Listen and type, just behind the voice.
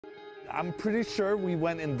I'm pretty sure we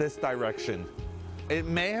went in this direction. It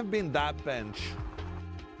may have been that bench.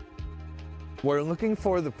 We're looking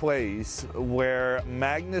for the place where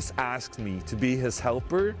Magnus asked me to be his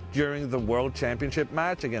helper during the World Championship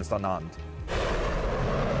match against Anand.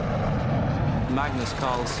 Magnus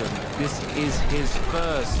Carlsen, this is his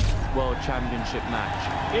first World Championship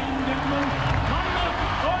match.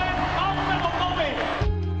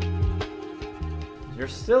 You're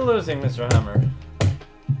still losing, Mr. Hammer.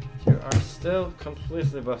 You are still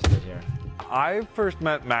completely busted here. I first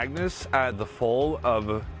met Magnus at the fall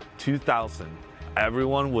of 2000.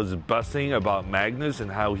 Everyone was buzzing about Magnus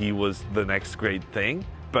and how he was the next great thing,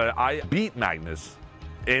 but I beat Magnus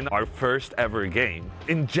in our first ever game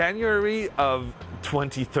in January of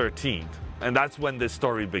 2013, and that's when this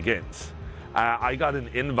story begins. I got an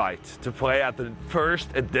invite to play at the first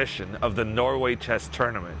edition of the Norway Chess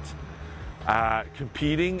Tournament,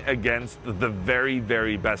 competing against the very,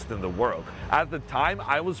 very best in the world. At the time,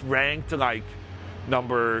 I was ranked like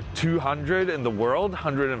number 200 in the world,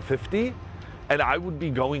 150, and I would be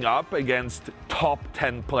going up against top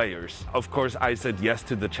 10 players. Of course, I said yes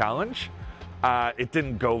to the challenge. It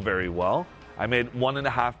didn't go very well. I made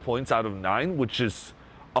 1.5 points out of 9, which is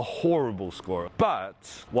a horrible score. But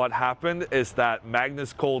what happened is that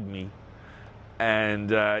Magnus called me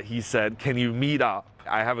and he said, "Can you meet up?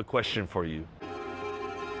 I have a question for you."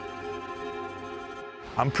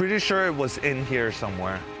 I'm pretty sure it was in here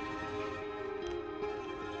somewhere.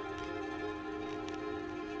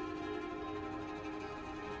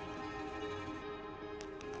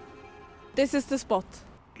 This is the spot.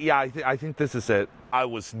 Yeah, I think this is it. I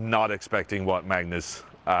was not expecting what Magnus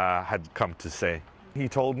had come to say. He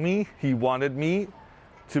told me he wanted me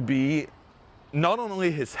to be not only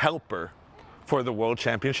his helper for the World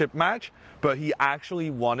Championship match, but he actually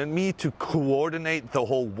wanted me to coordinate the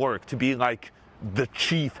whole work, to be like the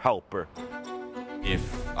chief helper. If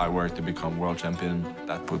I were to become world champion,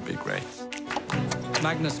 that would be great.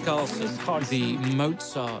 Magnus Carlsen, the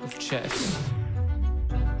Mozart of chess.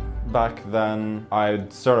 Back then, I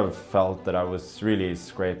sort of felt that I was really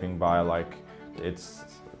scraping by, like it's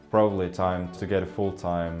probably time to get a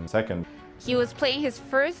full-time second. He was playing his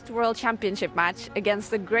first World Championship match against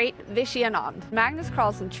the great Vishy Anand. Magnus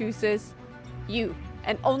Carlsen chooses you,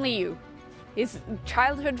 and only you, his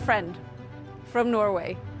childhood friend from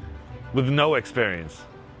Norway. With no experience.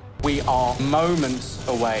 We are moments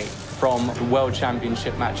away from the World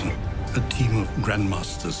Championship match. A team of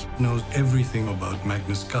grandmasters knows everything about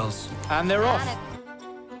Magnus Carlsen. And they're off.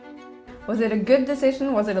 Was it a good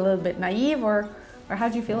decision? Was it a little bit naive, or how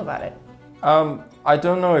do you feel about it? I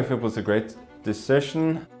don't know if it was a great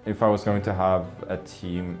decision. If I was going to have a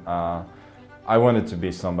team, I wanted to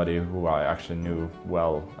be somebody who I actually knew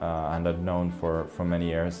well and had known for many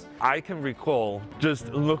years. I can recall just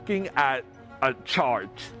looking at a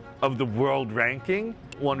chart of the world ranking,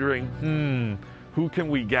 wondering, who can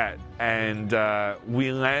we get? And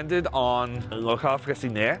we landed on Lothar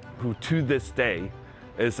Fressinet, who to this day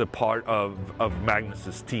is a part of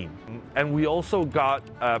Magnus's team. And we also got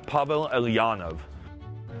Pavel Elyanov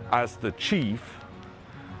as the chief.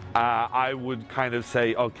 I would kind of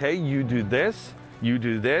say, okay, you do this,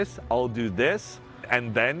 I'll do this,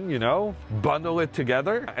 and then, you know, bundle it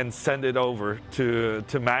together and send it over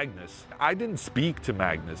to Magnus. I didn't speak to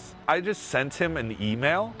Magnus. I just sent him an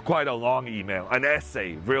email, quite a long email, an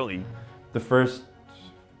essay, really. The first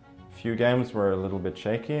few games were a little bit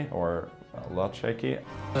shaky, or a lot shaky.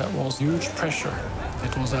 There was huge pressure.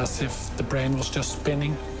 It was as if the brain was just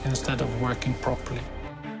spinning instead of working properly.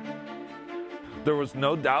 There was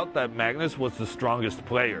no doubt that Magnus was the strongest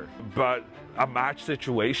player, but a match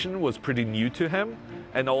situation was pretty new to him,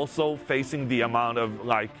 and also facing the amount of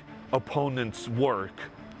opponents' work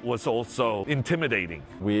was also intimidating.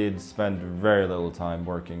 We'd spent very little time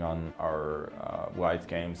working on our white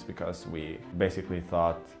games because we basically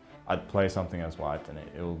thought I'd play something as white and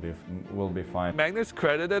we'll be fine. Magnus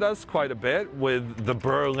credited us quite a bit with the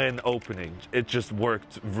Berlin opening. It just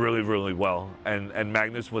worked really, really well, and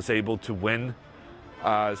Magnus was able to win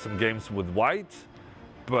some games with white,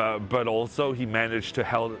 but also he managed to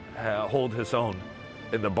hold his own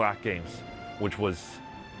in the black games, which was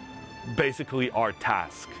basically our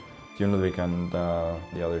task. Jon Ludvig and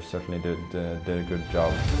the others certainly did a good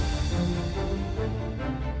job.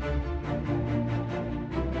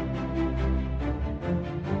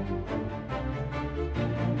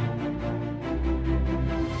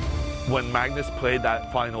 When Magnus played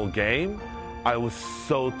that final game, I was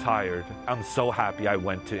so tired. I'm so happy I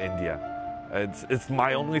went to India. It's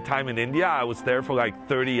my only time in India. I was there for like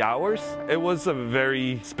 30 hours. It was a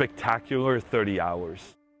very spectacular 30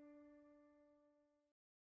 hours.